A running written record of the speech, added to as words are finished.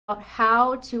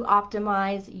how to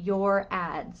optimize your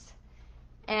ads.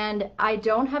 And I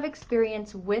don't have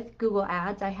experience with Google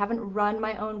Ads. I haven't run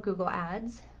my own Google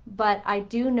Ads, but I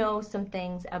do know some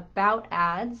things about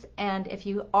ads. And if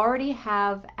you already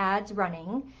have ads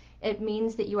running, it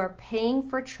means that you are paying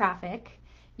for traffic,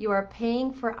 you are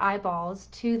paying for eyeballs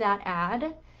to that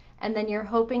ad, and then you're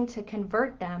hoping to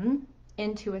convert them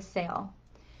into a sale.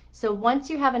 So once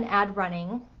you have an ad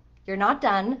running, you're not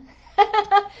done.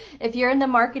 If you're in the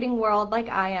marketing world like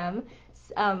I am,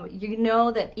 you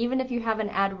know that even if you have an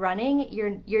ad running,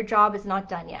 your job is not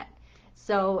done yet.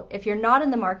 So if you're not in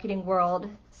the marketing world,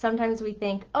 sometimes we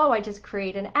think, oh, I just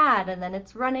create an ad and then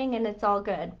it's running and it's all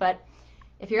good. But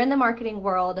if you're in the marketing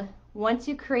world, once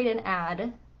you create an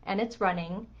ad and it's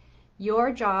running,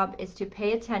 your job is to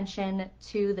pay attention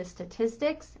to the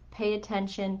statistics, pay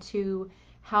attention to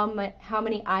how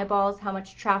many eyeballs, how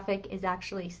much traffic is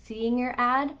actually seeing your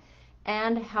ad,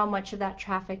 and how much of that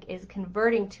traffic is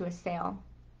converting to a sale.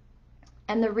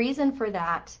 And the reason for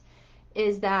that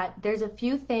is that there's a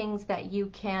few things that you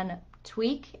can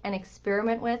tweak and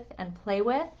experiment with and play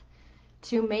with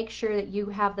to make sure that you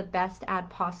have the best ad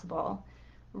possible.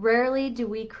 Rarely do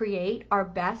we create our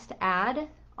best ad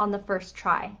on the first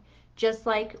try. Just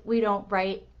like we don't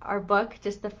write our book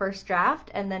just the first draft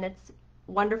and then it's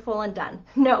wonderful and done.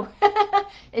 No,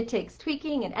 it takes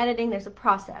tweaking and editing. There's a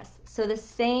process. So the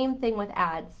same thing with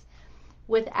ads.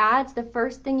 With ads, the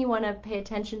first thing you want to pay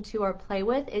attention to or play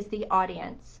with is the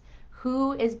audience.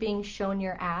 Who is being shown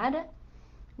your ad?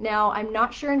 Now, I'm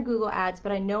not sure in Google Ads,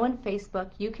 but I know in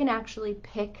Facebook you can actually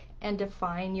pick and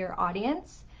define your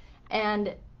audience.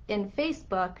 And in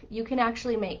Facebook, you can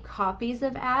actually make copies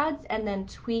of ads and then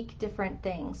tweak different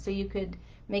things. So you could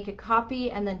make a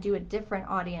copy and then do a different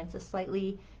audience, a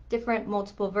slightly different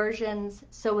multiple versions.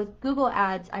 So with Google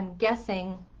Ads, I'm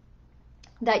guessing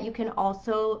that you can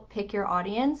also pick your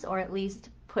audience or at least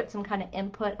put some kind of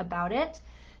input about it.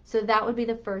 So that would be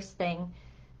the first thing.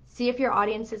 See if your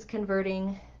audience is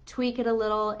converting, tweak it a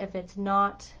little if it's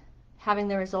not having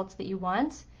the results that you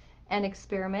want, and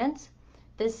experiment.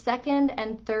 The second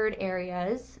and third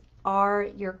areas are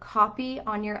your copy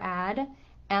on your ad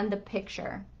and the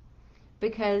picture.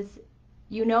 Because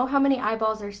you know how many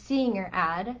eyeballs are seeing your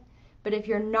ad, but if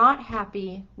you're not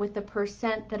happy with the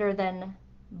percent that are then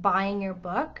buying your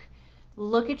book,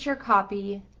 look at your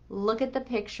copy, look at the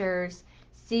pictures,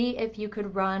 see if you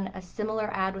could run a similar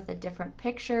ad with a different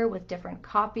picture, with different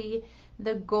copy.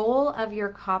 The goal of your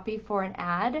copy for an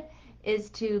ad is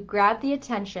to grab the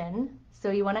attention. So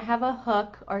you want to have a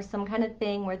hook or some kind of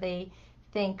thing where they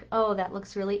think, oh, that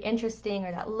looks really interesting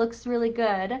or that looks really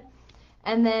good.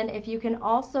 And then if you can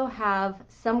also have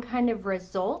some kind of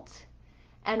result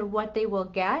and what they will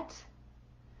get,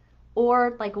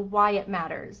 or like why it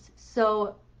matters.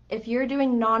 So if you're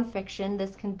doing nonfiction,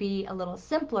 this can be a little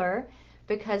simpler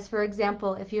because, for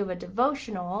example, if you have a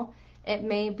devotional, it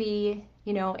may be,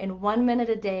 in 1 minute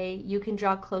a day, you can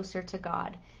draw closer to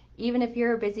God. Even if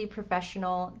you're a busy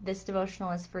professional, this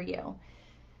devotional is for you.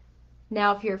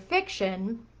 Now, if you're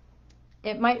fiction,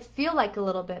 it might feel like a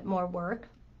little bit more work,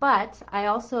 but I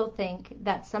also think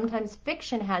that sometimes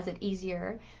fiction has it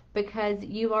easier because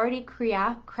you've already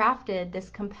crafted this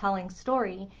compelling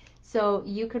story. So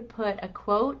you could put a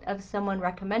quote of someone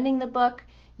recommending the book.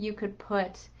 You could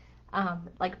put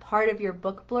like part of your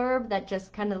book blurb that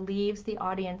just kind of leaves the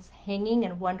audience hanging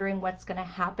and wondering what's going to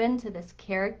happen to this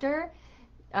character,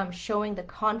 showing the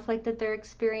conflict that they're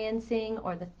experiencing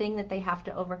or the thing that they have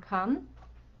to overcome.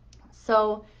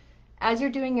 So as you're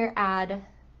doing your ad,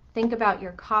 think about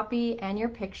your copy and your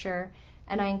picture,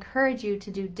 and I encourage you to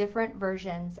do different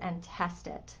versions and test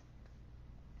it.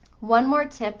 One more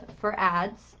tip for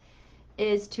ads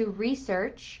is to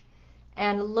research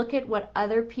and look at what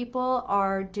other people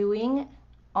are doing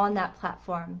on that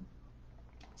platform.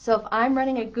 So if I'm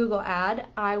running a Google ad,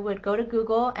 I would go to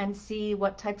Google and see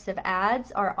what types of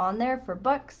ads are on there for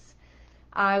books.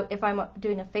 If I'm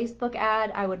doing a Facebook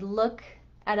ad, I would look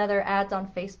at other ads on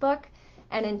Facebook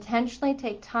and intentionally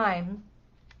take time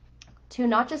to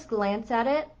not just glance at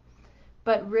it,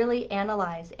 but really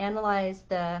analyze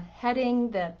the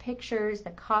heading, the pictures,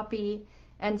 the copy,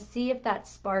 and see if that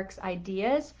sparks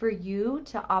ideas for you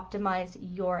to optimize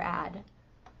your ad.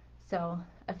 So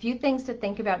a few things to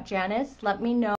think about, Janice. Let me know